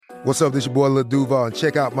What's up, this your boy Lil Duval, and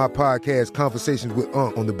check out my podcast, Conversations with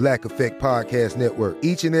Unc, on the Black Effect Podcast Network.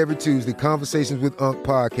 Each and every Tuesday, Conversations with Unc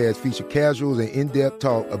podcast feature casuals and in-depth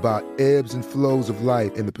talk about ebbs and flows of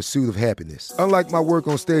life and the pursuit of happiness. Unlike my work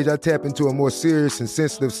on stage, I tap into a more serious and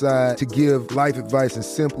sensitive side to give life advice and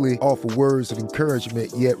simply offer words of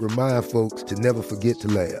encouragement, yet remind folks to never forget to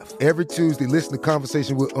laugh. Every Tuesday, listen to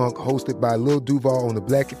Conversations with Unc, hosted by Lil Duval on the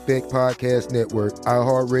Black Effect Podcast Network,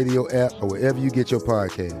 iHeartRadio app, or wherever you get your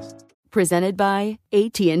podcasts. Presented by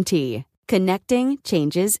AT&T. Connecting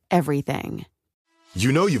changes everything.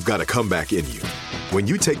 You know you've got a comeback in you. When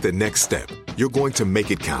you take the next step, you're going to make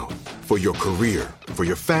it count. For your career, for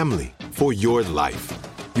your family, for your life.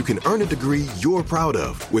 You can earn a degree you're proud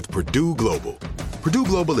of with Purdue Global. Purdue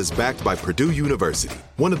Global is backed by Purdue University,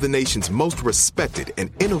 one of the nation's most respected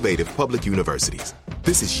and innovative public universities.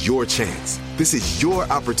 This is your chance. This is your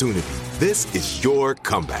opportunity. This is your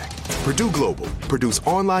comeback. Purdue Global, Purdue's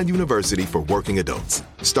online university for working adults.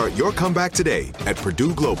 Start your comeback today at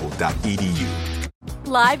purdueglobal.edu.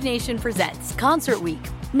 Live Nation presents Concert Week.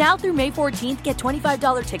 Now through May 14th, get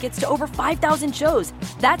 $25 tickets to over 5,000 shows.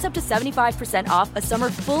 That's up to 75% off a summer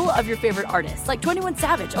full of your favorite artists like 21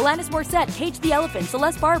 Savage, Alanis Morissette, Cage the Elephant,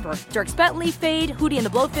 Celeste Barber, Dierks Bentley, Fade, Hootie and the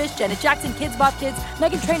Blowfish, Janet Jackson, Kids Bop Kids,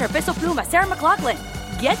 Meghan Trainor, Peso Pluma, Sarah McLachlan.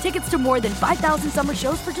 Get tickets to more than 5,000 summer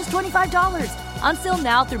shows for just $25. Until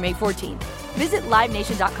now through May 14th. Visit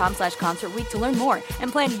LiveNation.com/Concert Week to learn more and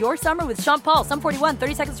plan your summer with Sean Paul, Sum 41,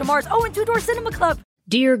 30 Seconds to Mars, and Two Door Cinema Club.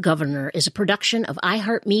 Dear Governor is a production of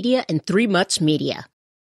iHeartMedia and Three Mutts Media.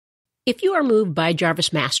 If you are moved by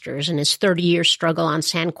Jarvis Masters and his 30-year struggle on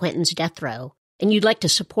San Quentin's death row, and you'd like to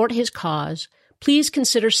support his cause, please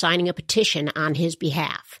consider signing a petition on his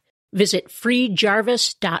behalf. Visit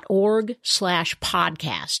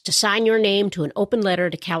freejarvis.org/podcast to sign your name to an open letter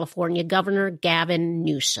to California Governor Gavin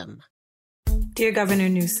Newsom. Dear Governor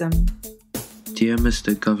Newsom. Dear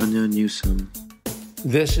Mr. Governor Newsom.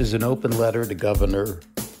 This is an open letter to Governor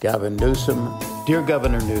Gavin Newsom. Dear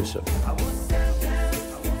Governor Newsom.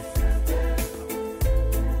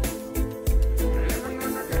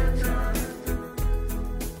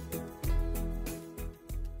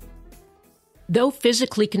 Though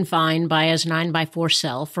physically confined by his 9x4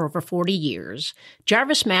 cell for over 40 years,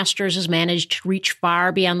 Jarvis Masters has managed to reach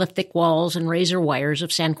far beyond the thick walls and razor wires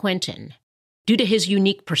of San Quentin. Due to his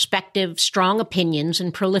unique perspective, strong opinions,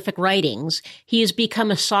 and prolific writings, he has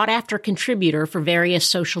become a sought-after contributor for various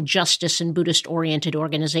social justice and Buddhist-oriented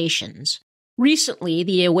organizations. Recently,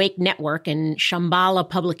 the Awake Network and Shambhala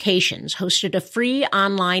Publications hosted a free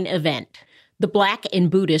online event, the Black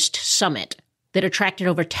and Buddhist Summit, that attracted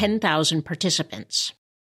over 10,000 participants.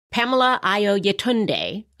 Pamela Ayo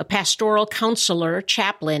Yetunde, a pastoral counselor,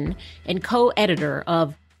 chaplain, and co-editor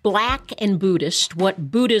of Black and Buddhist, What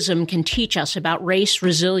Buddhism Can Teach Us About Race,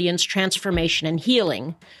 Resilience, Transformation, and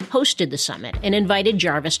Healing, hosted the summit and invited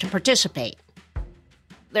Jarvis to participate.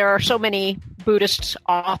 There are so many Buddhist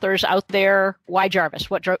authors out there. Why Jarvis?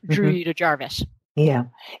 What drew you to Jarvis? Yeah.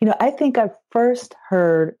 I think I first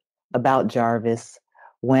heard about Jarvis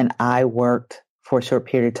when I worked for a short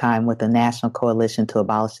period of time with the National Coalition to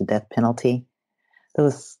Abolish the Death Penalty.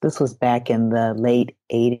 This was back in the late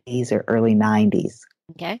 80s or early 90s.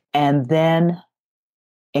 Okay. And then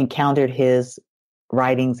encountered his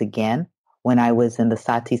writings again when I was in the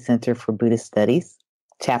Sati Center for Buddhist Studies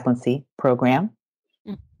chaplaincy program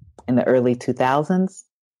in the early 2000s.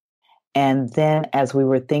 And then as we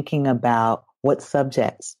were thinking about what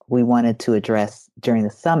subjects we wanted to address during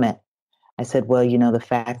the summit, I said, well, the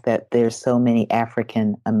fact that there's so many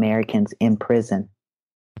African Americans in prison,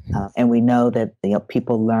 and we know that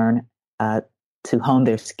people learn to hone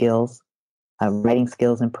their skills, writing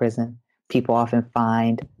skills in prison. People often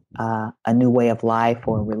find a new way of life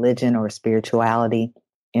or religion or spirituality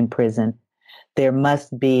in prison. There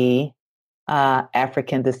must be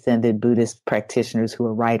African-descended Buddhist practitioners who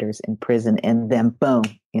are writers in prison, and then boom,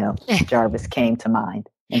 Jarvis came to mind.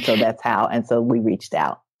 And so that's how, and so we reached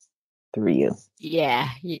out through you. Yeah.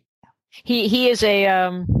 He is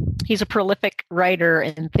he's a prolific writer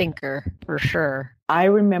and thinker for sure. I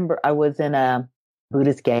remember I was in a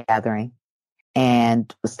Buddhist gathering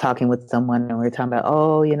and was talking with someone, and we were talking about,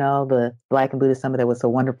 the Black and Buddhist Summit that was so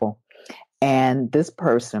wonderful. And this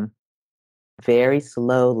person very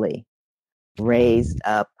slowly raised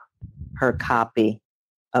up her copy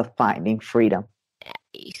of Finding Freedom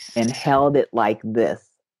and held it like this,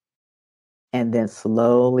 and then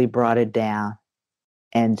slowly brought it down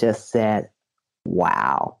and just said,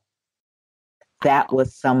 wow. That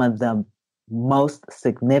was some of the most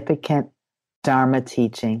significant Dharma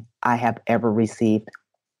teaching I have ever received.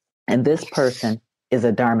 And this person is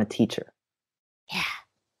a Dharma teacher. Yeah.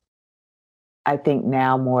 I think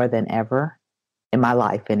now more than ever, in my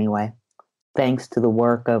life anyway, thanks to the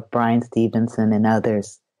work of Brian Stevenson and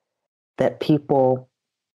others, that people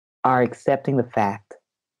are accepting the fact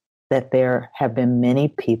that there have been many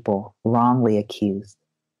people wrongly accused,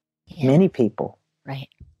 many people right,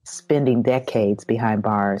 spending decades behind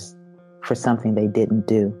bars for something they didn't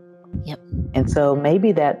do. Yep. And so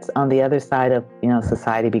maybe that's on the other side of,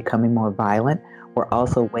 society becoming more violent. We're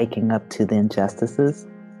also waking up to the injustices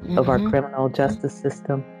of our criminal justice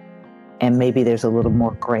system. And maybe there's a little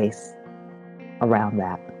more grace around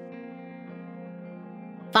that.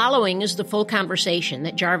 Following is the full conversation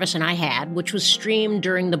that Jarvis and I had, which was streamed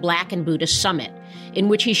during the Black and Buddhist Summit, in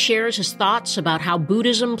which he shares his thoughts about how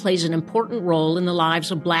Buddhism plays an important role in the lives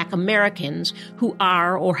of Black Americans who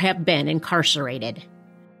are or have been incarcerated.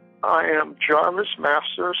 I am Jarvis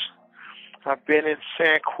Masters. I've been in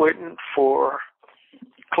San Quentin for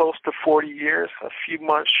close to 40 years, a few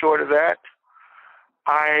months short of that.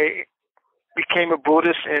 I became a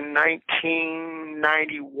Buddhist in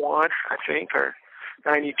 1991, I think, or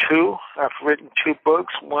 92. I've written 2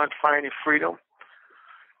 books, one, Finding Freedom,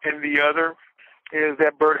 and the other is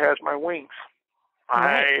That Bird Has My Wings.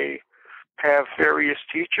 Right. I have various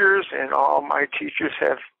teachers, and all my teachers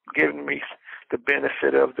have given me the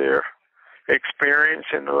benefit of their experience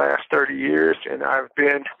in the last 30 years, and I've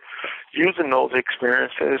been using those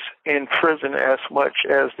experiences in prison as much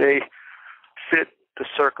as they fit the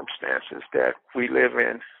circumstances that we live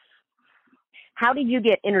in. How did you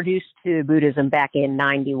get introduced to Buddhism back in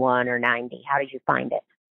 91 or 90? How did you find it?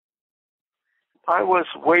 I was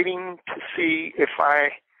waiting to see if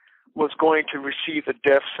I was going to receive a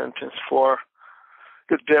death sentence for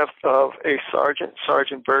the death of a sergeant,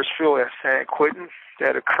 Sergeant Burstfield at San Quentin,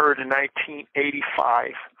 that occurred in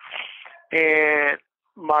 1985. And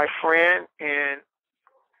my friend and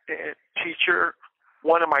teacher,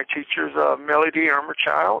 one of my teachers, Melody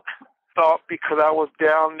Ermerchild, thought because I was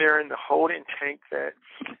down there in the holding tank that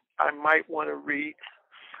I might want to read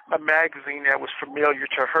a magazine that was familiar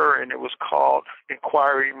to her, and it was called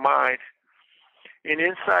Inquiring Mind. And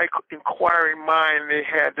inside Inquiring Mind, they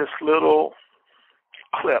had this little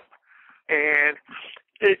clip, and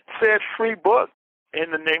it said free book,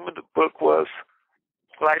 and the name of the book was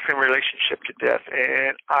Life in Relationship to Death.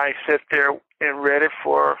 And I sat there and read it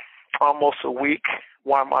for almost a week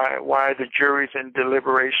while the jury's in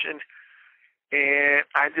deliberation. And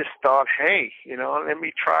I just thought, hey, let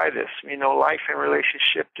me try this. Life in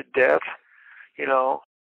Relationship to Death, it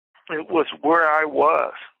was where I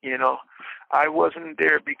was. I wasn't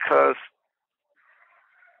there because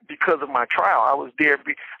of my trial. I was there.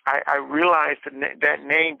 I realized that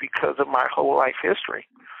name because of my whole life history.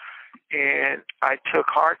 And I took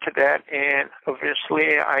heart to that, and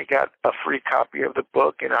eventually I got a free copy of the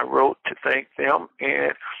book, and I wrote to thank them.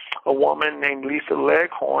 And a woman named Lisa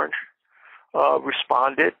Leghorn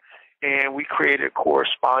responded, and we created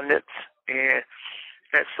correspondence. And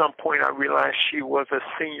at some point I realized she was a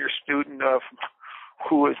senior student of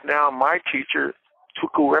who is now my teacher,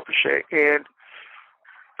 Tuku Rinpoche. And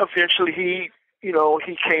eventually he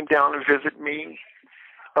came down to visit me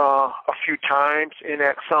a few times, and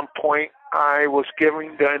at some point I was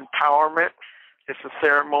giving the empowerment. It's a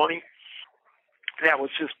ceremony that was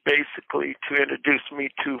just basically to introduce me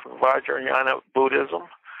to Vajrayana Buddhism.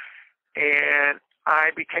 And I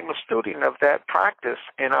became a student of that practice,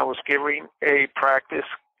 and I was giving a practice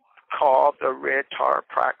called the Red Tar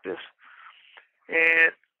Practice.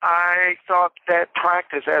 And I thought that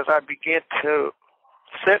practice, as I began to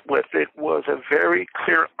sit with it, was a very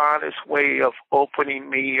clear, honest way of opening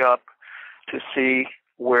me up to see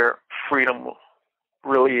where freedom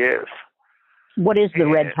really is. What is the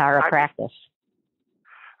Red Tara practice?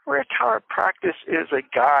 Red Tara practice is a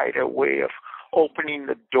guide, a way of opening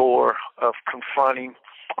the door of confronting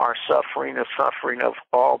our suffering, the suffering of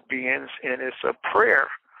all beings, and it's a prayer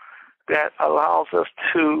that allows us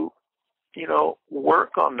to,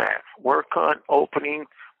 work on that, work on opening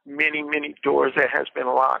many, many doors that has been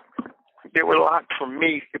locked. They were locked for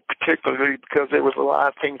me, particularly because there was a lot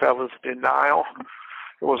of things I was in denial.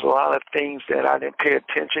 There was a lot of things that I didn't pay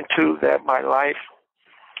attention to that my life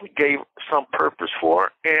gave some purpose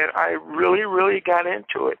for, and I really, really got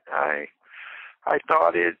into it. I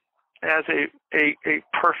thought it as a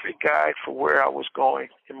perfect guide for where I was going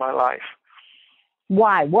in my life.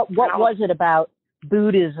 Why? What was it about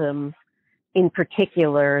Buddhism in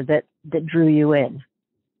particular that drew you in?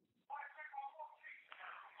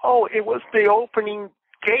 Oh, it was the opening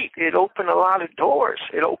gate. It opened a lot of doors.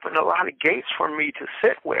 It opened a lot of gates for me to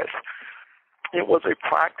sit with. It was a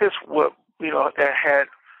practice that had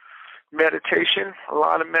meditation, a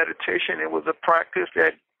lot of meditation. It was a practice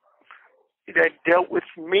that that dealt with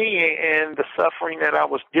me and the suffering that I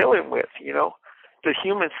was dealing with, the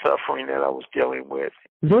human suffering that I was dealing with.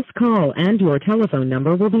 This call and your telephone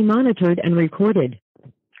number will be monitored and recorded.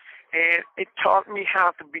 And it taught me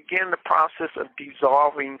how to begin the process of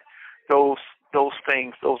dissolving those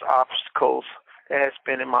things, those obstacles that has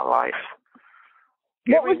been in my life.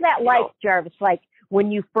 What was that like, Jarvis? Like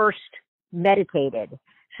when you first meditated?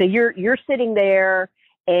 So you're sitting there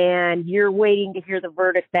and you're waiting to hear the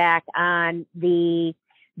verdict back on the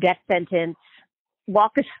death sentence.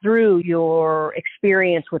 Walk us through your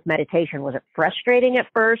experience with meditation. Was it frustrating at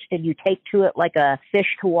first? Did you take to it like a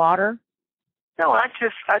fish to water? No, I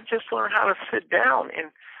just learned how to sit down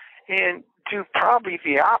and do probably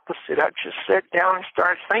the opposite. I just sat down and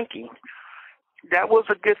started thinking. That was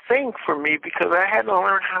a good thing for me because I had to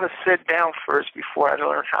learn how to sit down first before I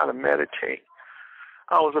learned how to meditate.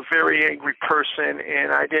 I was a very angry person,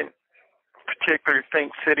 and I didn't particularly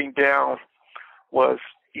think sitting down was,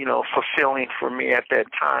 fulfilling for me at that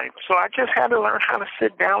time. So I just had to learn how to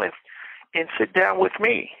sit down and sit down with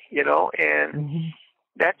me, and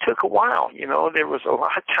that took a while. There was a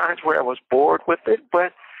lot of times where I was bored with it,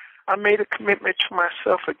 but I made a commitment to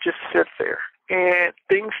myself to just sit there. And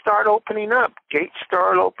things start opening up. Gates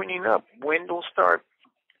start opening up. Windows start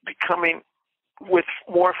becoming with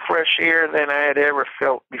more fresh air than I had ever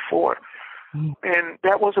felt before. And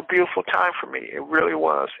that was a beautiful time for me. It really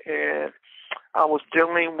was. And I was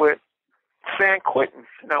dealing with San Quentin,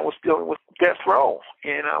 and I was dealing with death row,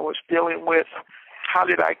 and I was dealing with how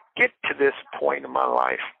did I get to this point in my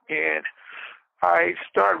life. And I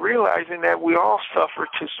started realizing that we all suffer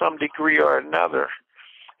to some degree or another,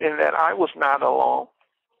 and that I was not alone.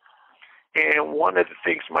 And one of the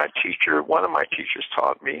things one of my teachers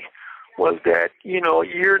taught me was that,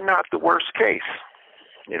 you're not the worst case.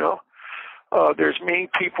 There's many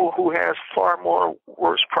people who has far more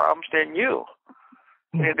worse problems than you.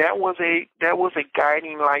 And that was a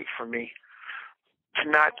guiding light for me, to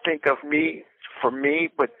not think of me for me,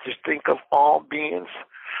 but just think of all beings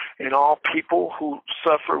and all people who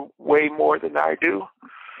suffer way more than I do.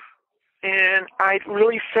 And I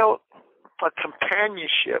really felt a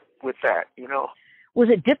companionship with that, Was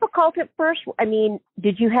it difficult at first? I mean,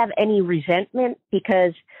 did you have any resentment?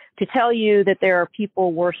 Because to tell you that there are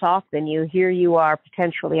people worse off than you, here you are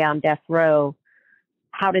potentially on death row.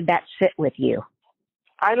 How did that sit with you?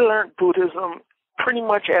 I learned Buddhism pretty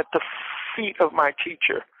much at the feet of my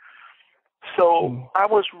teacher. So I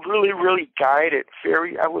was really, really guided.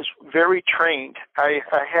 I was very trained. I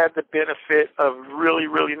had the benefit of really,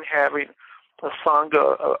 really having a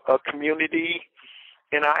Sangha, a community,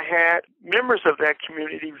 and I had members of that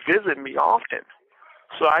community visit me often.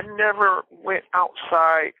 So I never went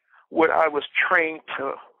outside what I was trained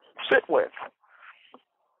to sit with.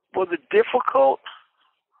 Was it difficult?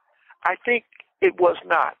 I think it was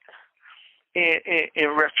not in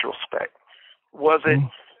retrospect. Was it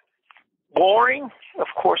boring? Of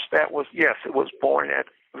course yes, it was boring,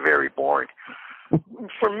 very boring.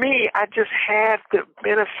 For me, I just had the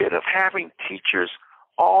benefit of having teachers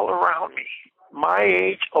all around me, my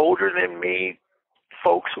age, older than me,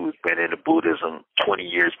 folks who've been into Buddhism 20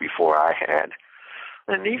 years before I had.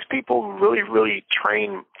 And these people really, really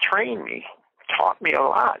trained me, taught me a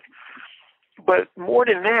lot. But more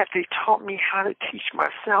than that, they taught me how to teach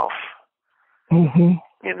myself.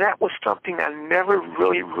 And that was something I never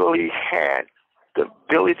really, really had, the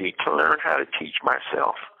ability to learn how to teach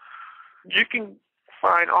myself. You can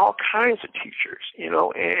find all kinds of teachers,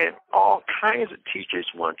 and all kinds of teachers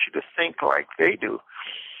want you to think like they do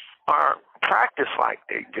or practice like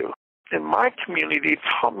they do. In my community, it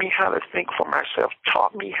taught me how to think for myself,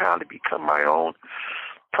 taught me how to become my own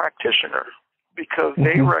practitioner, because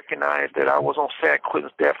they recognized that I was on San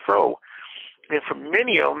Quentin's death row. And for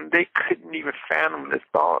many of them, they couldn't even fathom the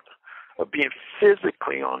thought of being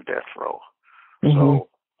physically on death row. So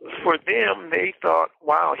for them, they thought,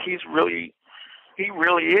 wow, he really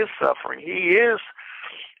is suffering. He is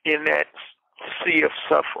in that sea of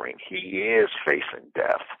suffering. He is facing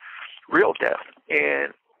death, real death.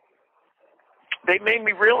 And they made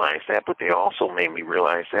me realize that, but they also made me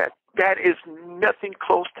realize that that is nothing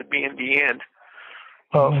close to being the end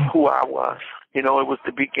of who I was. It was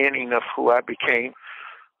the beginning of who I became.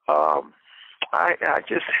 I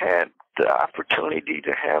just had the opportunity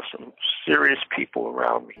to have some serious people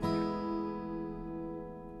around me.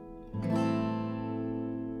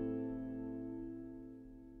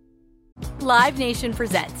 Live Nation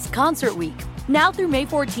presents Concert Week. Now through May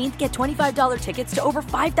 14th, get $25 tickets to over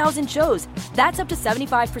 5,000 shows. That's up to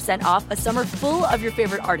 75% off a summer full of your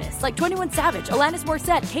favorite artists like 21 Savage, Alanis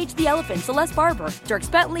Morissette, Cage the Elephant, Celeste Barber, Dierks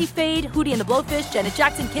Bentley, Fade, Hootie and the Blowfish, Janet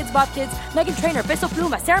Jackson, Kids Bop Kids, Meghan Trainor, Peso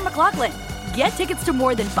Pluma, Sarah McLachlan. Get tickets to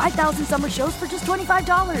more than 5,000 summer shows for just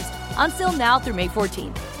 $25. Until now through May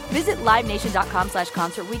 14th. Visit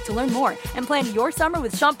LiveNation.com/Concert Week to learn more and plan your summer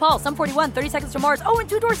with Sean Paul, Sum 41, 30 Seconds to Mars, and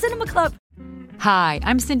Two Door Cinema Club. Hi,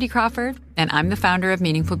 I'm Cindy Crawford, and I'm the founder of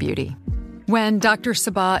Meaningful Beauty. When Dr.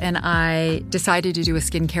 Sabah and I decided to do a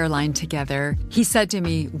skincare line together, he said to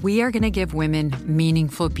me, we are going to give women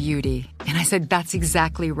meaningful beauty. And I said, that's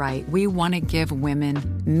exactly right. We want to give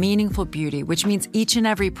women meaningful beauty, which means each and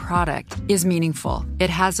every product is meaningful. It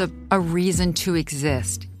has a reason to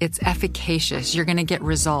exist. It's efficacious. You're going to get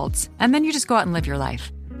results. And then you just go out and live your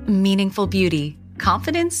life. Meaningful Beauty.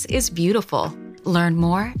 Confidence is beautiful. Learn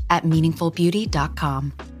more at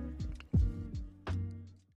meaningfulbeauty.com.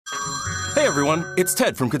 Hey everyone, it's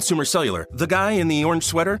Ted from Consumer Cellular, the guy in the orange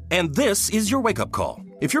sweater, and this is your wake-up call.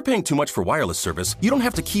 If you're paying too much for wireless service, you don't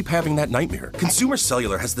have to keep having that nightmare. Consumer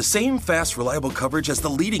Cellular has the same fast, reliable coverage as the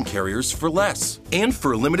leading carriers for less. And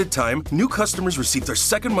for a limited time, new customers receive their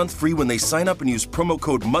second month free when they sign up and use promo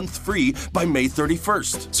code MONTHFREE by May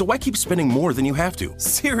 31st. So why keep spending more than you have to?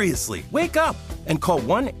 Seriously, wake up and call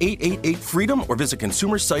 1-888-FREEDOM or visit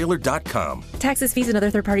consumercellular.com. Taxes, fees, and other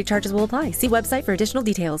third-party charges will apply. See website for additional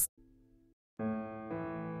details.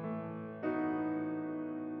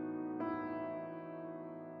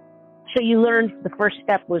 So you learned, the first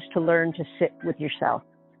step was to learn to sit with yourself.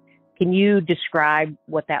 Can you describe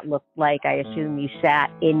what that looked like? I assume you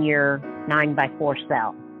sat in your 9x4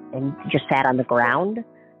 cell and just sat on the ground?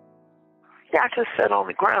 Yeah, I just sat on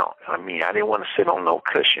the ground. I mean, I didn't want to sit on no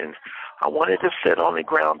cushion. I wanted to sit on the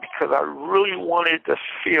ground because I really wanted to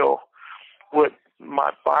feel what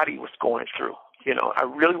my body was going through. You know, I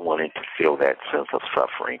really wanted to feel that sense of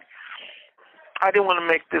suffering. I didn't want to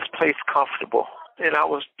make this place comfortable. And I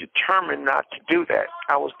was determined not to do that.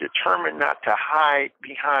 I was determined not to hide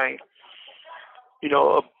behind, you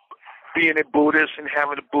know, being a Buddhist and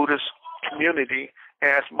having a Buddhist community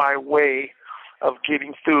as my way of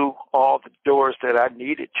getting through all the doors that I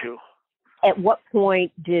needed to. At what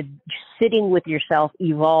point did sitting with yourself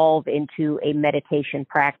evolve into a meditation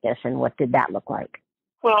practice, and what did that look like?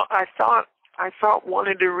 Well, I thought one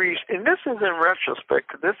of the reasons, and this is in retrospect,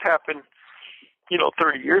 because this happened,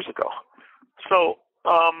 30 years ago. So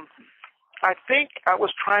I think I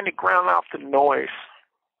was trying to ground out the noise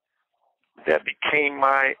that became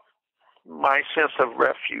my sense of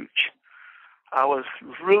refuge. I was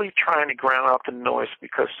really trying to ground out the noise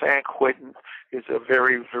because San Quentin is a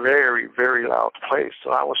very, very, very loud place.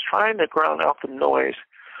 So I was trying to ground out the noise,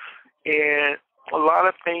 and a lot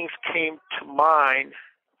of things came to mind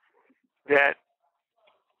that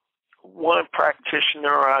one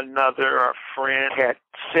practitioner or another or a friend had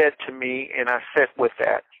said to me, and I sat with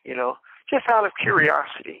that, just out of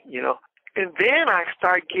curiosity, And then I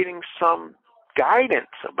started getting some guidance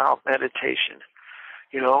about meditation,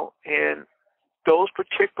 and those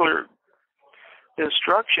particular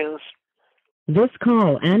instructions. This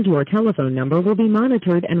call and your telephone number will be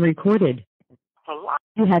monitored and recorded.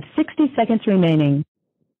 You have 60 seconds remaining.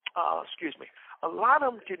 A lot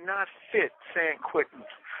of them did not fit San Quentin.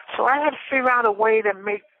 So I had to figure out a way to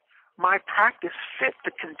make my practice fit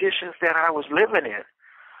the conditions that I was living in.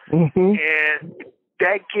 Mm-hmm. And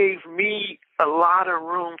that gave me a lot of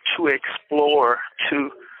room to explore,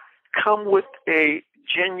 to come with a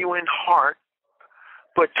genuine heart,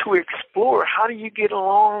 but to explore how do you get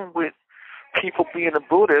along with people being a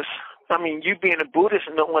Buddhist, you being a Buddhist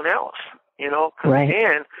and no one else, because right.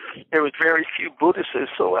 Then there was very few Buddhists.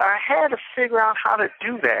 So I had to figure out how to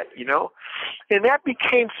do that, and that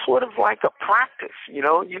became sort of like a practice,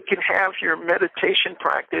 You can have your meditation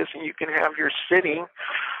practice and you can have your sitting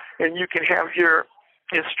and you can have your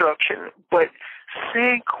instruction, but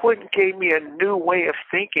San Quentin gave me a new way of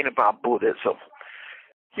thinking about Buddhism.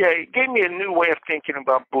 Yeah, it gave me a new way of thinking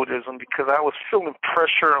about Buddhism because I was feeling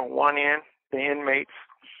pressure on one end, the inmates,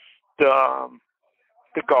 the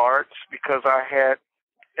guards, because I had,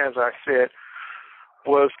 as I said,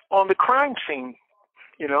 was on the crime scene.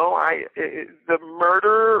 The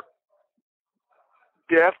murder,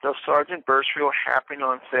 death of Sergeant Birchfield happened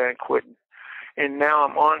on San Quentin, and now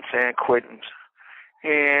I'm on San Quentin,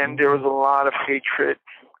 and there was a lot of hatred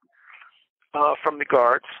from the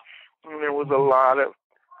guards, and there was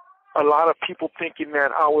a lot of people thinking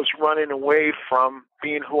that I was running away from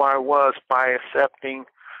being who I was by accepting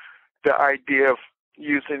the idea of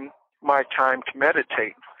using my time to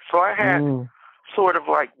meditate. So I had sort of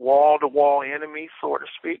like wall-to-wall enemies, so to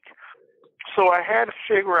speak. So I had to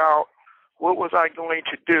figure out what was I going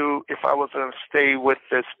to do if I was going to stay with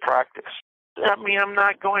this practice. I mean, I'm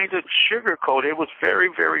not going to sugarcoat it. It was very,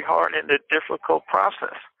 very hard and a difficult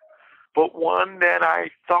process, but one that I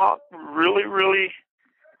thought really, really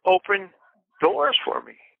opened doors for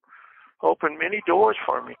me, opened many doors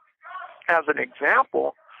for me. As an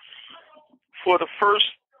example, for the first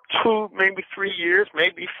 2, maybe 3 years,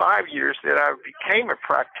 maybe 5 years that I became a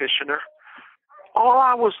practitioner, all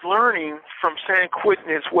I was learning from San Quentin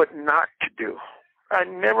is what not to do. I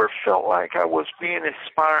never felt like I was being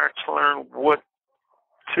inspired to learn what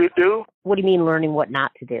to do. What do you mean learning what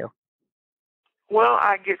not to do? Well,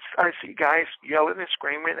 I see guys yelling and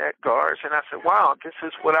screaming at guards, and I said, wow, this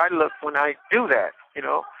is what I look when I do that, you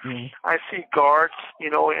know. Mm-hmm. I see guards, you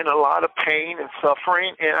know, in a lot of pain and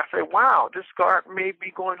suffering, and I say, wow, this guard may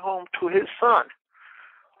be going home to his son.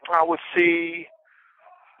 I would see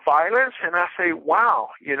violence, and I say, wow,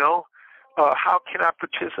 you know, how can I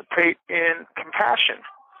participate in compassion?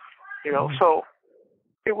 You know, so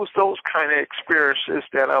it was those kind of experiences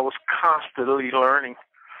that I was constantly learning,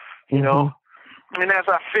 you know. And as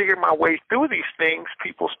I figured my way through these things,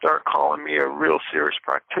 people start calling me a real serious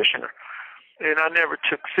practitioner. And I never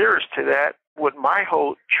took serious to that. What my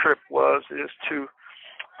whole trip was is to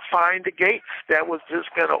find the gates that was just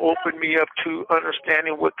going to open me up to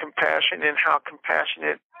understanding what compassion and how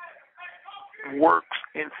compassionate works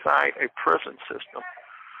inside a prison system.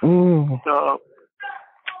 And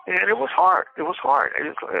it was hard. It was hard.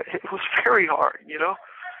 It was very hard, you know.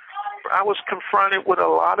 I was confronted with a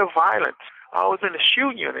lot of violence. I was in a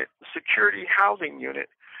SHU unit, security housing unit.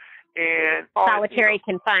 And solitary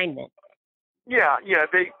confinement. Yeah,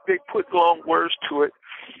 they put long words to it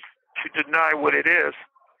to deny what it is.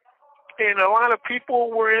 And a lot of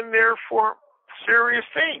people were in there for serious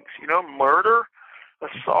things, you know, murder,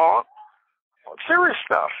 assault, serious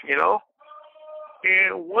stuff, you know.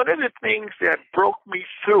 And one of the things that broke me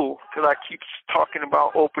through, because I keep talking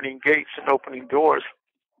about opening gates and opening doors,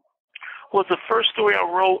 was the first story I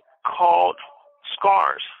wrote called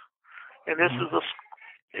Scars. And this is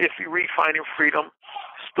if you read Finding Freedom,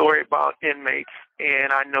 story about inmates,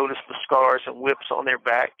 and I noticed the scars and whips on their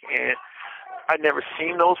back, and I'd never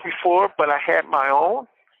seen those before, but I had my own,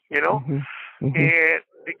 you know, and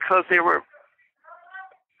because they were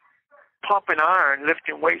pumping iron,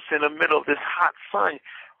 lifting weights in the middle of this hot sun,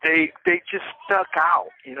 they just stuck out,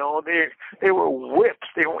 you know. They were whips.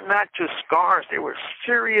 They were not just scars. They were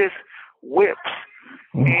serious whips.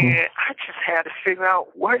 And I just had to figure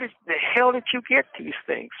out, where the hell did you get these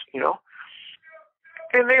things, you know?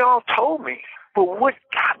 And they all told me. But what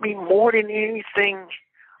got me more than anything,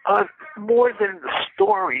 more than the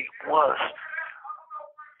story, was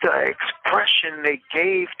the expression they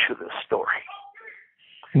gave to the story.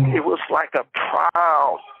 It was like a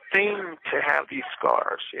proud thing to have these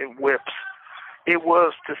scars and whips. It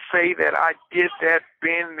was to say that I did that,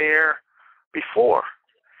 been there before.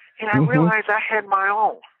 And I realized I had my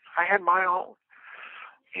own.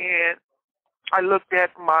 And I looked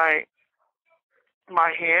at my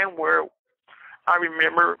hand, where I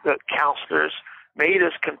remember the counselors made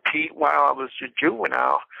us compete while I was a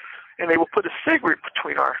juvenile, and they would put a cigarette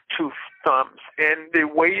between our two thumbs, and they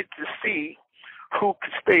waited to see who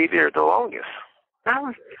could stay there the longest.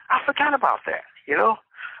 I forgot about that, you know.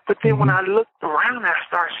 But then when I looked around, I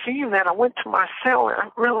started seeing that. I went to my cell and I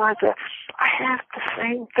realized that I had the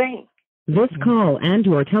same thing. This call and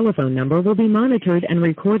your telephone number will be monitored and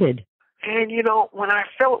recorded. And, you know, when I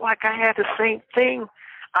felt like I had the same thing,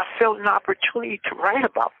 I felt an opportunity to write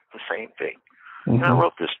about the same thing. And I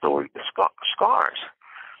wrote this story, The Scars.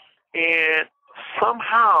 And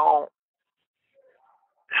somehow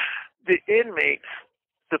the inmates,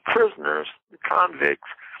 the prisoners, the convicts,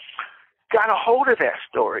 got a hold of that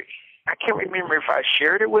story. I can't remember if I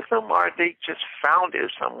shared it with them or they just found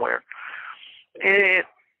it somewhere. And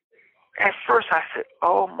at first I said,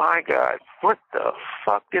 oh my God, what the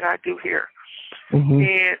fuck did I do here?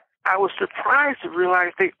 And I was surprised to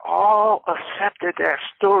realize they all accepted that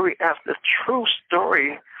story as the true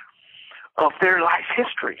story of their life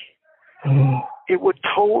history. It was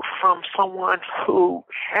told from someone who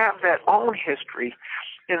had that own history,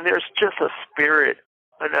 and there's just a spirit,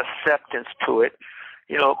 an acceptance to it,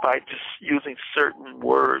 you know, by just using certain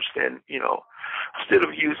words, and, you know, instead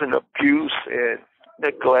of using abuse and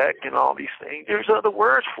neglect and all these things, there's other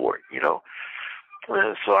words for it, you know.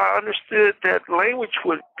 And so I understood that language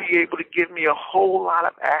would be able to give me a whole lot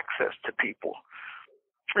of access to people.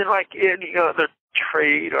 And like any other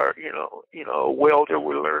trade, or, you know, a welder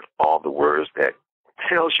will learn all the words that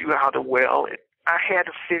tells you how to weld. And I had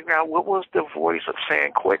to figure out what was the voice of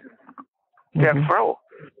San Quentin, Death Row.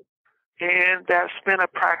 And that's been a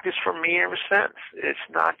practice for me ever since. It's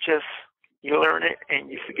not just you learn it and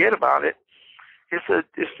you forget about it. It's a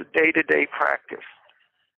day-to-day practice.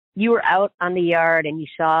 You were out on the yard and you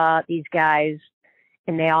saw these guys,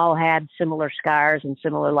 and they all had similar scars and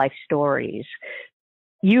similar life stories.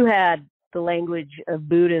 You had the language of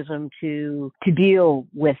Buddhism to deal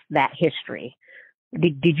with that history.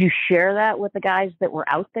 Did you share that with the guys that were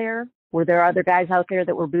out there? Were there other guys out there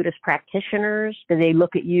that were Buddhist practitioners? Did they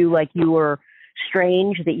look at you like you were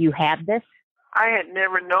strange that you had this? I had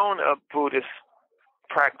never known a Buddhist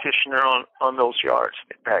practitioner on those yards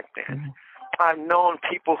back then. Mm-hmm. I've known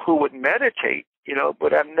people who would meditate,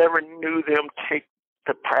 but I never knew them take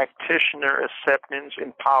the practitioner acceptance,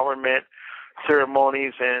 empowerment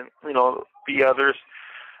ceremonies and, the others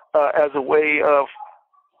as a way of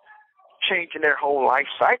changing their whole life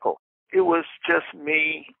cycle. It was just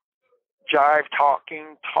me jive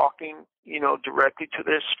talking, directly to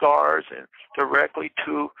their scars and directly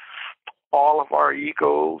to all of our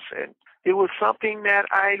egos. And it was something that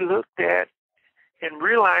I looked at and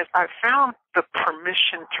realized I found the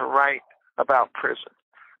permission to write about prison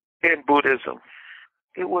in Buddhism.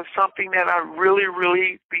 It was something that I really,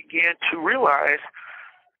 really began to realize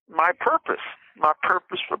my purpose. My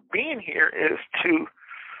purpose for being here is to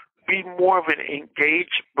be more of an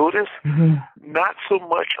engaged Buddhist, not so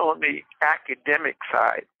much on the academic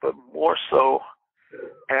side, but more so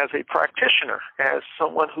as a practitioner, as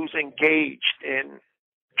someone who's engaged in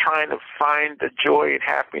trying to find the joy and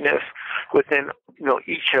happiness within,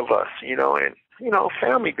 each of us, and,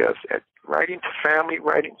 family does that. Writing to family,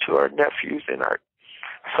 writing to our nephews and our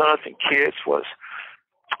sons and kids was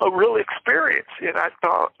a real experience. And I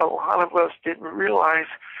thought a lot of us didn't realize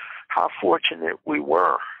how fortunate we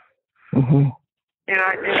were. Mm-hmm. And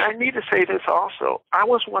I need to say this also. I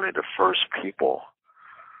was one of the first people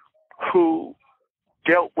who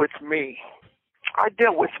dealt with me. I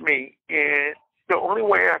dealt with me, and the only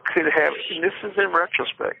way I could have, and this is in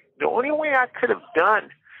retrospect, the only way I could have done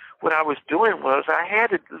what I was doing was I had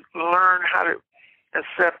to learn how to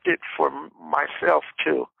accept it for myself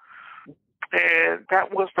too. And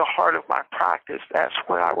that was the heart of my practice. That's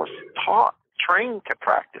where I was trained to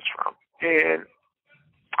practice from. And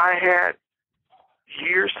I had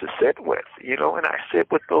years to sit with, and I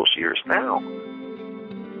sit with those years now.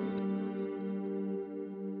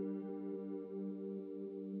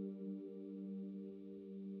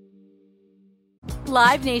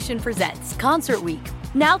 Live Nation presents Concert Week.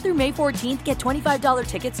 Now through May 14th, get $25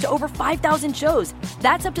 tickets to over 5,000 shows.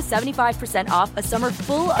 That's up to 75% off a summer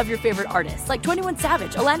full of your favorite artists like 21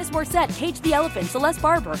 Savage, Alanis Morissette, Cage the Elephant, Celeste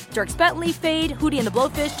Barber, Dierks Bentley, Fade, Hootie and the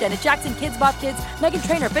Blowfish, Janet Jackson, Kidz Bop Kids, Meghan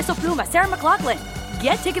Trainor, Peso Pluma, Sarah McLachlan.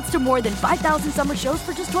 Get tickets to more than 5,000 summer shows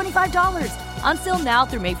for just $25. Until now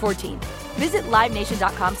through May 14th. Visit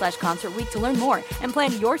LiveNation.com/Concert Week to learn more and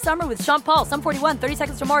plan your summer with Sean Paul, Sum 41, 30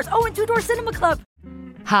 Seconds to Mars, and Two Door Cinema Club.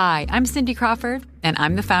 Hi, I'm Cindy Crawford, and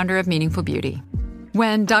I'm the founder of Meaningful Beauty.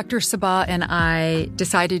 When Dr. Sabah and I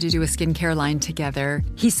decided to do a skincare line together,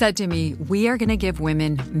 he said to me, we are going to give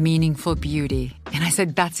women meaningful beauty. And I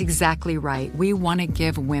said, that's exactly right. We want to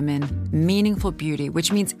give women meaningful beauty,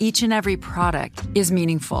 which means each and every product is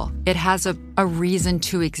meaningful. It has a reason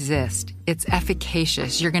to exist. It's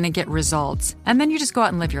efficacious. You're going to get results. And then you just go out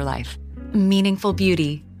and live your life. Meaningful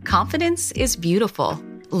Beauty. Confidence is beautiful.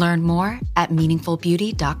 Learn more at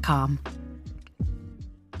meaningfulbeauty.com.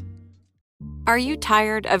 Are you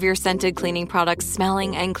tired of your scented cleaning products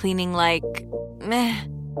smelling and cleaning like meh?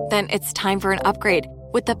 Then it's time for an upgrade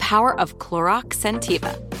with the power of Clorox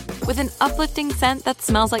Scentiva. With an uplifting scent that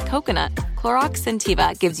smells like coconut, Clorox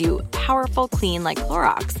Scentiva gives you powerful clean like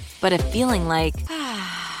Clorox, but a feeling like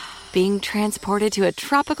being transported to a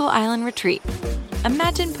tropical island retreat.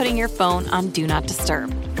 Imagine putting your phone on Do Not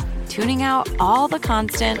Disturb, tuning out all the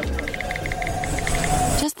constant,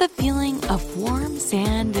 just the feeling of warm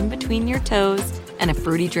sand in between your toes and a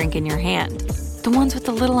fruity drink in your hand. The ones with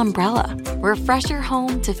the little umbrella. Refresh your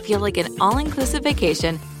home to feel like an all-inclusive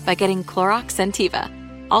vacation by getting Clorox Scentiva.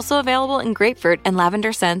 Also available in grapefruit and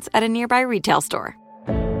lavender scents at a nearby retail store.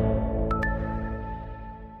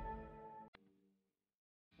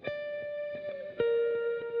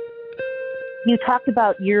 You talked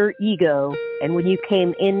about your ego, and when you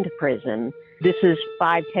came into prison, this is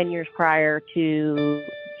 5-10 years prior to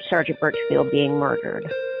Sergeant Birchfield being murdered.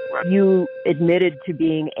 Right. You admitted to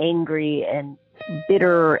being angry and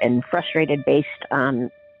bitter and frustrated based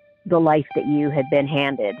on the life that you had been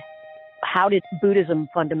handed. How did Buddhism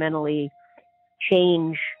fundamentally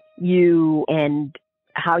change you and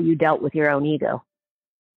how you dealt with your own ego?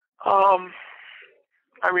 I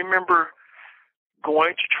remember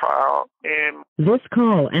going to trial. And this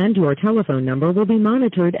call and your telephone number will be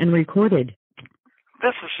monitored and recorded.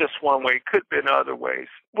 This is just one way. It could have been other ways.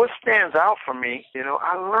 What stands out for me,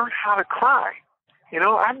 I learned how to cry.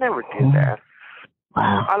 I never did that.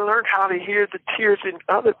 Wow. I learned how to hear the tears in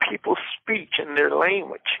other people's speech and their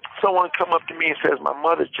language. Someone come up to me and says, my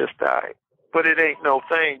mother just died. But it ain't no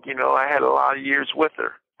thing. I had a lot of years with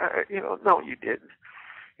her. No, you didn't.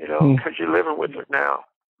 Because you're living with her now.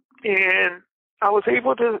 And I was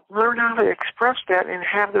able to learn how to express that and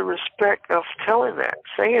have the respect of telling that,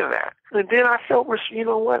 saying that. And then I felt,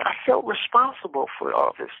 I felt responsible for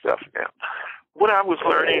all this stuff now. What I was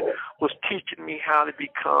learning was teaching me how to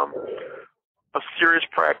become a serious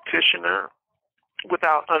practitioner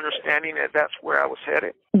without understanding that that's where I was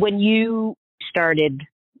headed. When you started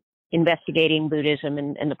investigating Buddhism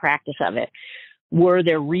and the practice of it, were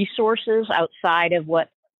there resources outside of what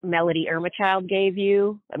Melody Ermachild gave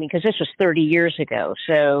you? I mean, because this was 30 years ago.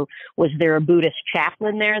 So was there a Buddhist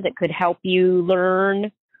chaplain there that could help you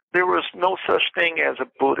learn? There was no such thing as a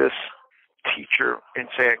Buddhist teacher in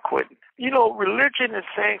San Quentin. Religion in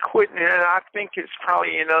San Quentin, and I think it's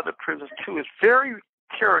probably in other prisons too, is very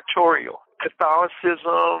territorial.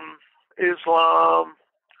 Catholicism, Islam,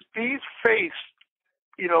 these faiths,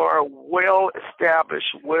 are well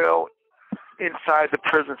established, well inside the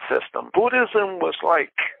prison system. Buddhism was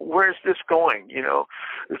like, where's this going?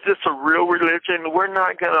 Is this a real religion? We're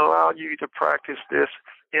not going to allow you to practice this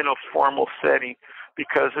in a formal setting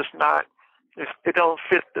because it don't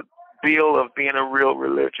fit the bill of being a real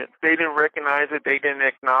religion. They didn't recognize it. They didn't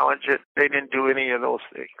acknowledge it. They didn't do any of those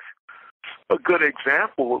things. A good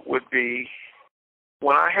example would be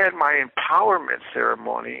when I had my empowerment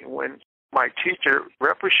ceremony, when my teacher,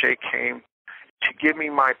 Rinpoche, came to give me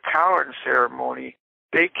my power ceremony,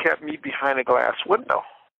 they kept me behind a glass window.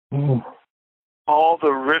 Mm. All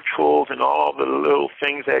the rituals and all the little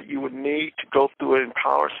things that you would need to go through an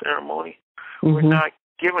empower ceremony were not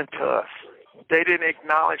given to us. They didn't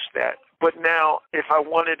acknowledge that. But now, if I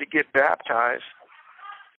wanted to get baptized,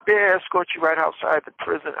 they escort you right outside the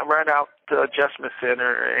prison, right out the adjustment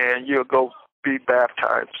center, and you'll go be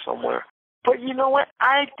baptized somewhere. But you know what?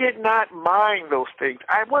 I did not mind those things.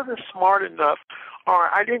 I wasn't smart enough, or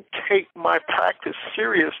I didn't take my practice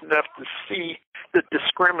serious enough to see the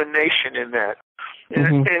discrimination in that.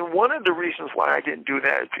 And one of the reasons why I didn't do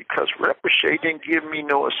that is because Rinpoche didn't give me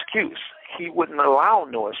no excuse. He wouldn't allow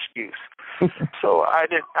no excuse. So I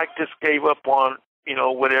just gave up on,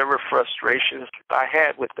 whatever frustrations I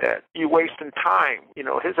had with that. You're wasting time.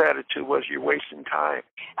 His attitude was, you're wasting time.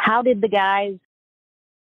 How did the guys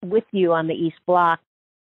with you on the East Block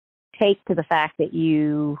take to the fact that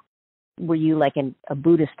were you like a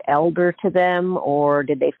Buddhist elder to them, or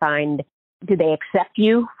did they accept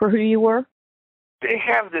you for who you were? They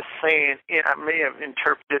have this saying, and I may have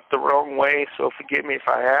interpreted it the wrong way, so forgive me if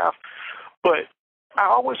I have, but I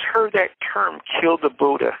always heard that term, kill the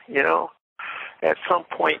Buddha, At some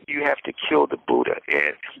point you have to kill the Buddha.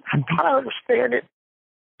 And I understand it,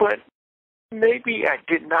 but maybe I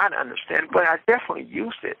did not understand, but I definitely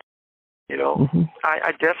used it.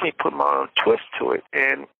 I definitely put my own twist to it.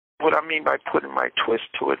 And what I mean by putting my twist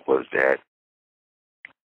to it was that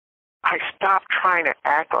I stopped trying to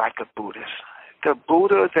act like a Buddhist. The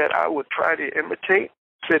Buddha that I would try to imitate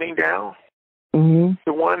sitting down, the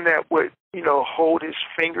one that would, hold his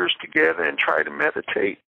fingers together and try to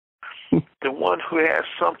meditate, the one who has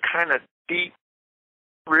some kind of deep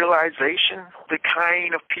realization, the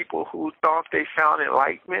kind of people who thought they found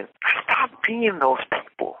enlightenment. I stopped being those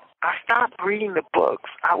people. I stopped reading the books.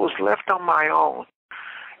 I was left on my own.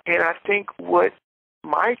 And I think what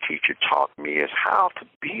my teacher taught me is how to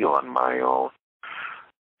be on my own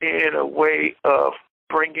in a way of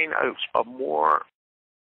bringing a more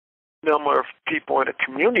number of people in a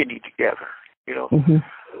community together,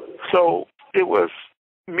 So it was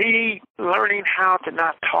me learning how to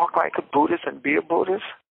not talk like a Buddhist and be a Buddhist,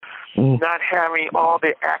 not having all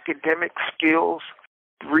the academic skills,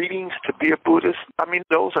 readings to be a Buddhist. I mean,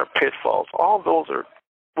 those are pitfalls. All those are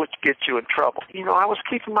what get you in trouble. I was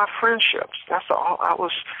keeping my friendships. That's all. I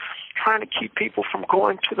was trying to keep people from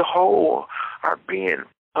going to the hole or being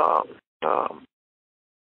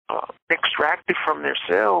extracted from their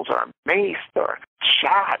cells or maced or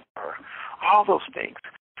shot or all those things.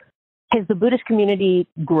 Has the Buddhist community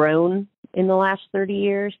grown in the last 30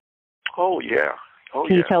 years? Oh, yeah.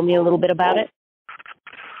 Can you tell me a little bit about it?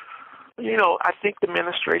 I think the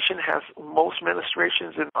administration has, most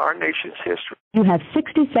administrations in our nation's history. You have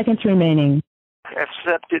 60 seconds remaining.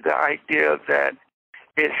 Accepted the idea that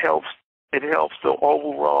it helps the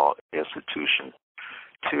overall institution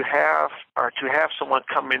to have someone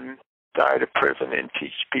come in diet of prison and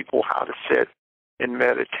teach people how to sit and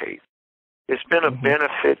meditate. It's been a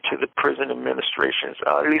benefit to the prison administrations,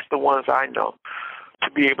 at least the ones I know,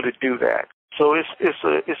 to be able to do that. So it's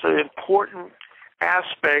an important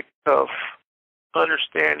aspect of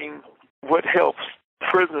understanding what helps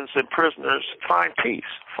prisons and prisoners find peace,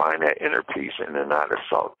 find that inner peace, and then not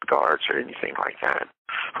assault guards or anything like that.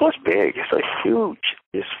 So it's big.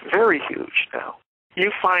 It's very huge now.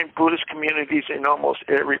 You find Buddhist communities in almost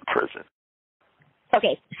every prison.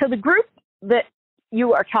 Okay, so the group that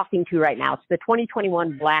you are talking to right now, it's the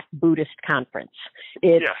 2021 Black Buddhist Conference.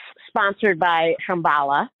 It's sponsored by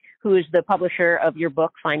Shambhala, who is the publisher of your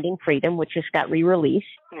book, Finding Freedom, which just got re-released.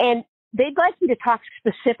 And they'd like you to talk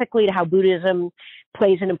specifically to how Buddhism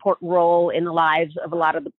plays an important role in the lives of a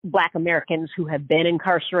lot of the Black Americans who have been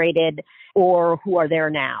incarcerated or who are there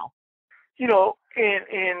now. You know,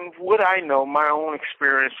 and what I know, my own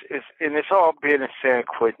experience is, and it's all been in San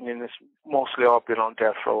Quentin, and it's mostly all been on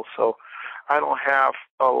death row, so I don't have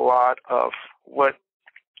a lot of what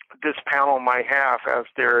this panel might have as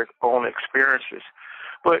their own experiences.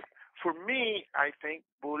 But for me, I think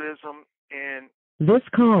Buddhism and this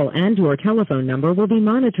call and your telephone number will be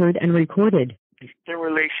monitored and recorded. In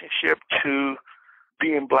relationship to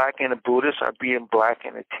being Black and a Buddhist or being Black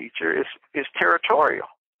and a teacher is territorial.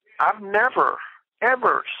 I've never,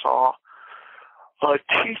 ever saw a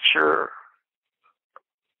teacher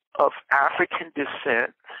of African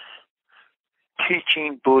descent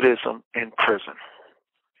teaching Buddhism in prison.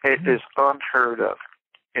 It is unheard of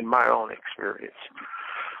in my own experience.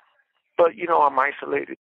 But, you know, I'm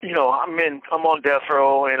isolated. You know, I'm on death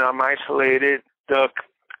row and I'm isolated. The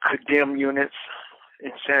condemned units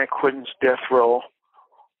in San Quentin's death row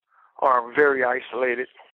are very isolated.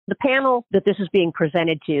 The panel that this is being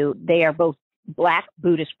presented to, they are both Black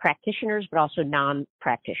Buddhist practitioners, but also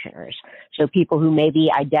non-practitioners. So people who maybe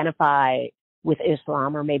identify with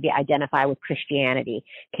Islam or maybe identify with Christianity.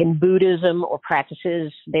 Can Buddhism or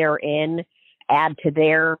practices therein add to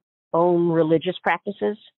their own religious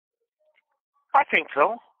practices? I think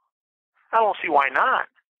so. I don't see why not.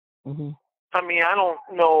 Mm-hmm. I mean, I don't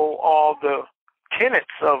know all the tenets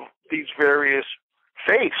of these various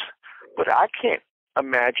faiths, but I can't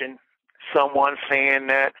imagine someone saying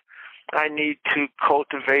that I need to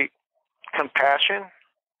cultivate compassion.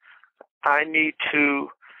 I need to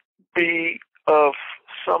be of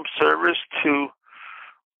some service to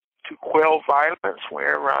quell violence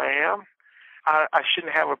wherever I am. I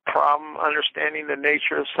shouldn't have a problem understanding the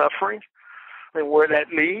nature of suffering and where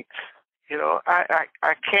that leads. You know, I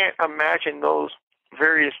can't imagine those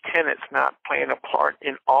various tenets not playing a part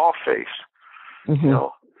in all faiths. Mm-hmm. You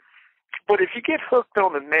know, but if you get hooked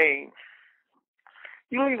on the name,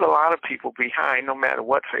 you leave a lot of people behind, no matter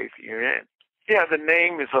what faith you're in. Yeah, the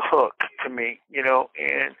name is a hook to me, you know,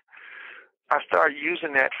 and I started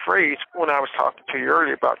using that phrase when I was talking to you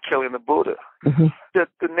earlier about killing the Buddha. Mm-hmm. The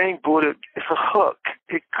name Buddha is a hook.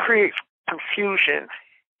 It creates confusion,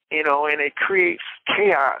 you know, and it creates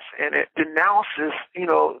chaos, and it denounces, you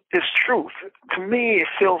know, its truth. To me, it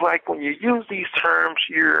feels like when you use these terms,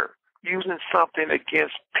 you're using something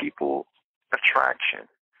against people's attraction.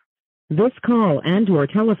 This call and your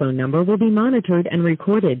telephone number will be monitored and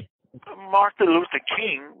recorded. Martin Luther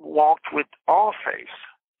King walked with all faiths,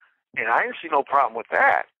 and I didn't see no problem with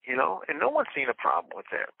that, you know, and no one's seen a problem with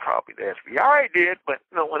that. Probably the FBI did, but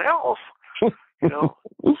no one else, you know.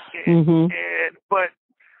 But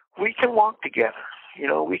we can walk together, you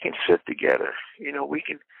know, we can sit together, you know, we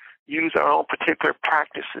can use our own particular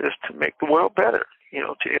practices to make the world better, you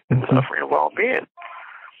know, to end the suffering and well-being.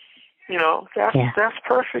 You know, that's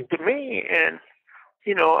perfect to me. And,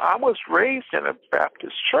 you know, I was raised in a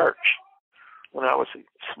Baptist church when I was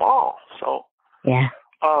small. So,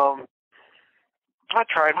 I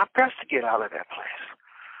tried my best to get out of that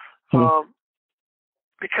place.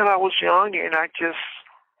 Because I was young and I just,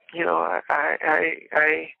 you know,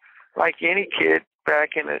 I like any kid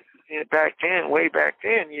back way back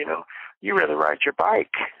then, you know, you rather ride your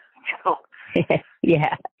bike, you know.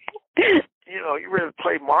 Yeah. You know, you rather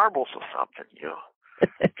play marbles or something, you know.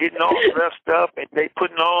 Getting all dressed up and they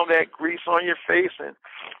putting all that grease on your face and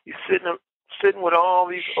you sitting with all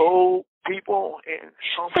these old people and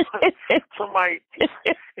somebody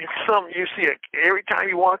you see every time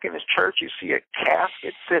you walk in this church you see a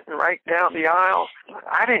casket sitting right down the aisle.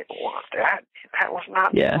 I didn't want that. That was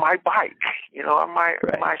not my bike, you know, my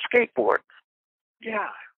skateboard. Yeah.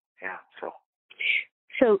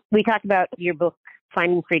 So we talked about your book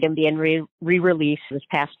Finding Freedom being re-released this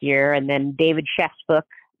past year, and then David Sheff's book,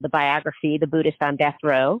 the biography, The Buddhist on Death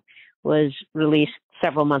Row, was released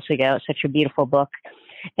several months ago. It's such a beautiful book.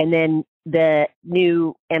 And then the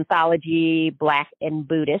new anthology, Black and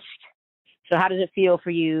Buddhist. So how does it feel for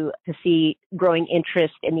you to see growing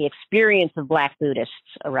interest in the experience of Black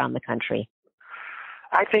Buddhists around the country?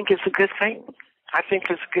 I think it's a good thing.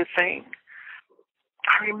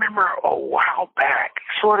 I remember a while back,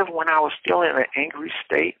 sort of when I was still in an angry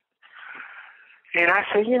state, and I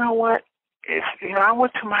said, you know what? I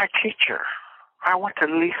went to my teacher. I went to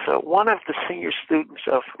Lisa, one of the senior students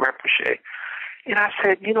of Rinpoche, and I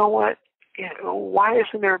said, you know what? Why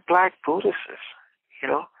isn't there Black Buddhists?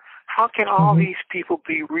 How can all these people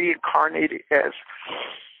be reincarnated as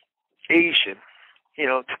Asian,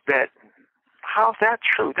 Tibetan? How's that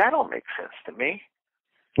true? That don't make sense to me.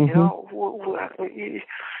 You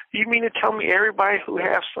mean to tell me everybody who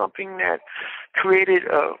has something that created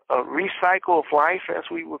a recycle of life, as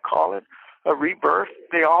we would call it, a rebirth,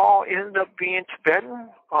 they all end up being Tibetan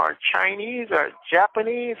or Chinese or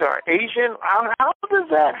Japanese or Asian? How does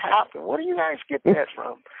that happen? Where do you guys get that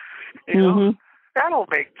from? That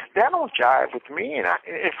don't jive with me.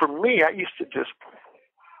 And for me, I used to just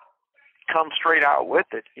come straight out with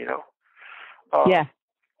it, Yeah.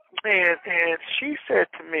 And she said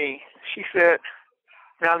to me,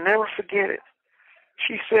 and I'll never forget it,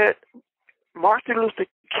 she said, Martin Luther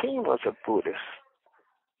King was a Buddhist.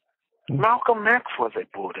 Malcolm X was a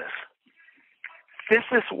Buddhist. This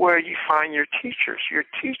is where you find your teachers. Your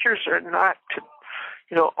teachers are not,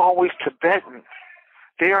 always Tibetan.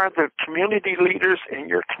 They are the community leaders in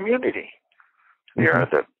your community. They are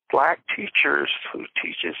the Black teachers who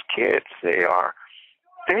teaches kids. They are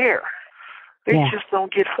there. They just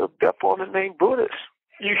don't get hooked up on the name Buddhist.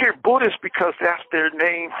 You hear Buddhist because that's their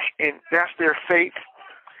name and that's their faith,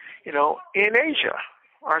 in Asia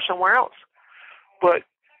or somewhere else. But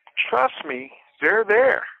trust me, they're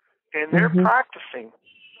there and they're practicing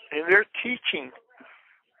and they're teaching.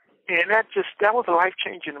 And that was a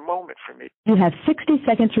life-changing moment for me. You have 60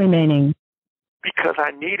 seconds remaining. Because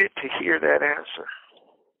I needed to hear that answer.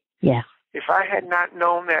 Yeah. If I had not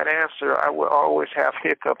known that answer, I would always have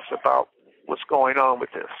hiccups about what's going on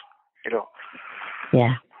with this,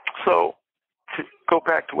 Yeah. So to go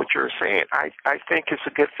back to what you were saying, I think it's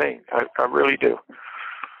a good thing. I really do.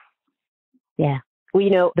 Yeah.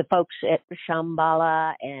 Well, the folks at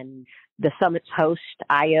Shambhala and the summit's host,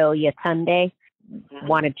 Ayo Yatunde,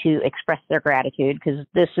 wanted to express their gratitude because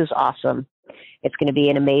this is awesome. It's going to be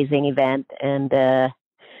an amazing event, and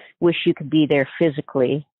wish you could be there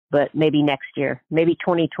physically, but maybe next year, maybe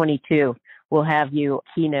 2022, we'll have you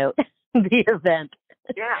keynote the event.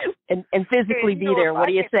 Yeah. and physically be there. What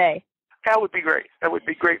do you say? That would be great.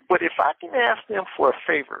 But if I can ask them for a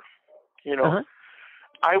favor,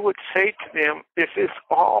 I would say to them, if it's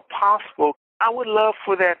all possible, I would love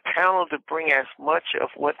for that panel to bring as much of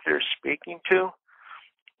what they're speaking to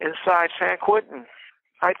inside San Quentin.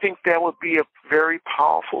 I think that would be a very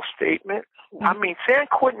powerful statement. I mean, San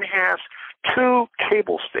Quentin has 2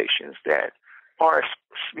 cable stations that are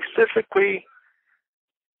specifically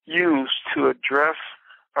used to address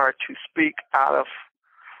or to speak out of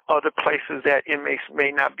other places that inmates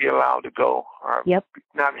may not be allowed to go or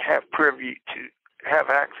not have privy to have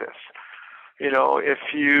access.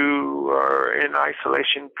 If you are in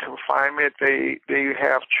isolation confinement, they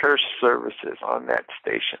have church services on that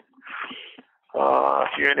station. If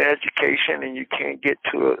you're in education and you can't get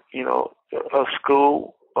to a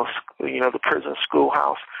school, the prison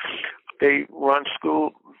schoolhouse, they run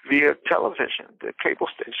school via television, the cable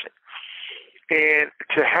station. And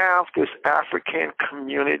to have this African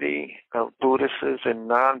community of Buddhists and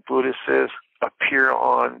non-Buddhists appear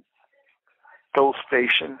on those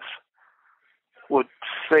stations would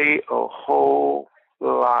say a whole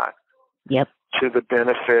lot to the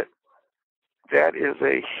benefit. That is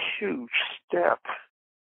a huge step.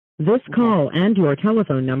 This call and your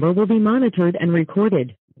telephone number will be monitored and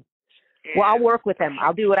recorded. Well, I'll work with them.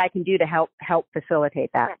 I'll do what I can do to help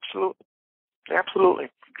facilitate that. Absolutely.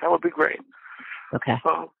 That would be great. Okay.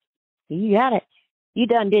 You got it. You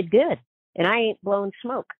done did good. And I ain't blowing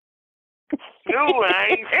smoke. No, I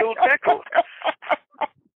ain't so tickled.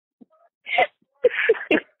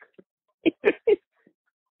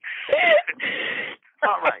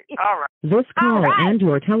 All right. This call and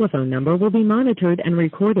your telephone number will be monitored and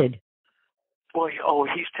recorded. Boy,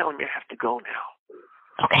 he's telling me I have to go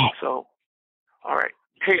now. Okay. So, all right.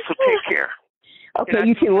 Hey, so take care. Okay,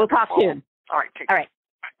 you too. We'll talk soon. All right, take care. All right.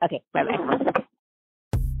 Okay, bye-bye.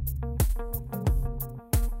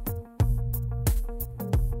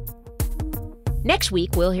 Next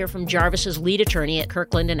week, we'll hear from Jarvis's lead attorney at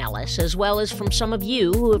Kirkland & Ellis, as well as from some of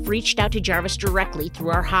you who have reached out to Jarvis directly through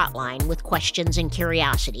our hotline with questions and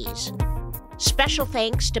curiosities. Special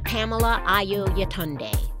thanks to Pamela Ayo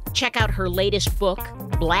Yatunde, Check out her latest book,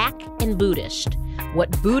 Black and Buddhist: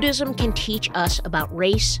 What Buddhism Can Teach Us About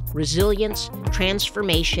Race, Resilience,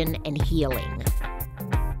 Transformation, and Healing.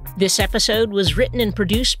 This episode was written and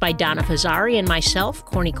produced by Donna Fazzari and myself,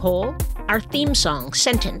 Corny Cole. Our theme song,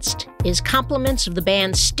 Sentenced, is compliments of the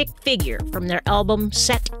band Stick Figure from their album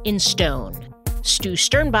Set in Stone. Stu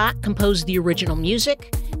Sternbach composed the original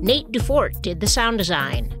music. Nate Dufort did the sound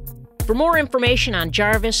design. For more information on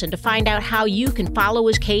Jarvis and to find out how you can follow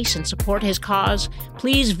his case and support his cause,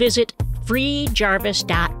 please visit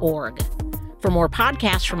freejarvis.org. For more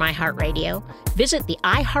podcasts from iHeartRadio, visit the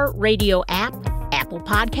iHeartRadio app, Apple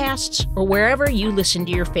Podcasts, or wherever you listen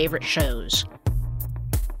to your favorite shows.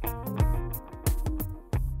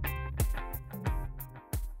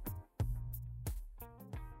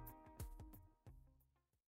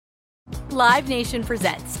 Live Nation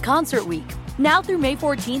presents Concert Week. Now through May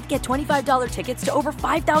 14th, get $25 tickets to over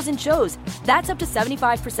 5,000 shows. That's up to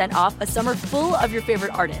 75% off a summer full of your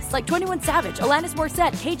favorite artists like 21 Savage, Alanis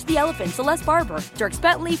Morissette, Cage the Elephant, Celeste Barber, Dierks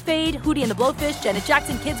Bentley, Fade, Hootie and the Blowfish, Janet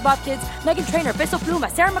Jackson, Kids Bop Kids, Meghan Trainor, Peso Pluma,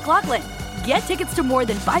 Sarah McLachlan. Get tickets to more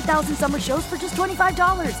than 5,000 summer shows for just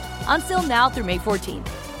 $25. Until now through May 14th.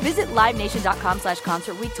 Visit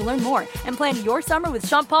LiveNation.com/Concert Week to learn more and plan your summer with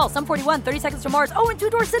Sean Paul, Sum 41, 30 Seconds to Mars, and Two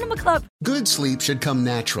Door Cinema Club. Good sleep should come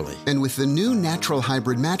naturally, and with the new Natural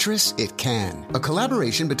Hybrid mattress, it can. A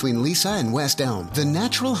collaboration between Lisa and West Elm, the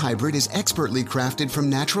Natural Hybrid is expertly crafted from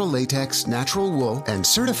natural latex, natural wool, and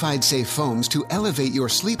certified safe foams to elevate your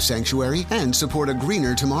sleep sanctuary and support a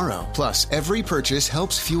greener tomorrow. Plus, every purchase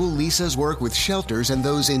helps fuel Lisa's work with shelters and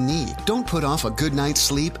those in need. Don't put off a good night's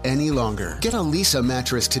sleep any longer. Get a Lisa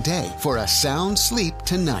mattress today for a sound sleep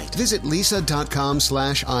tonight. Visit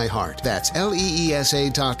lisa.com/iHeart. That's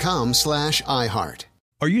LEESA.com/iHeart.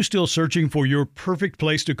 Are you still searching for your perfect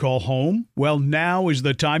place to call home? Well, now is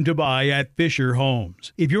the time to buy at Fisher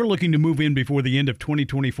Homes. If you're looking to move in before the end of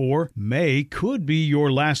 2024, May could be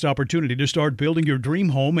your last opportunity to start building your dream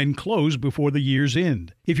home and close before the year's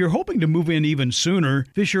end. If you're hoping to move in even sooner,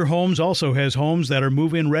 Fisher Homes also has homes that are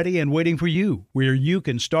move-in ready and waiting for you, where you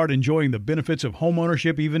can start enjoying the benefits of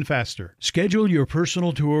homeownership even faster. Schedule your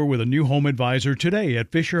personal tour with a new home advisor today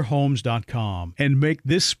at FisherHomes.com and make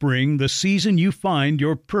this spring the season you find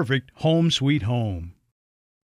your perfect home sweet home.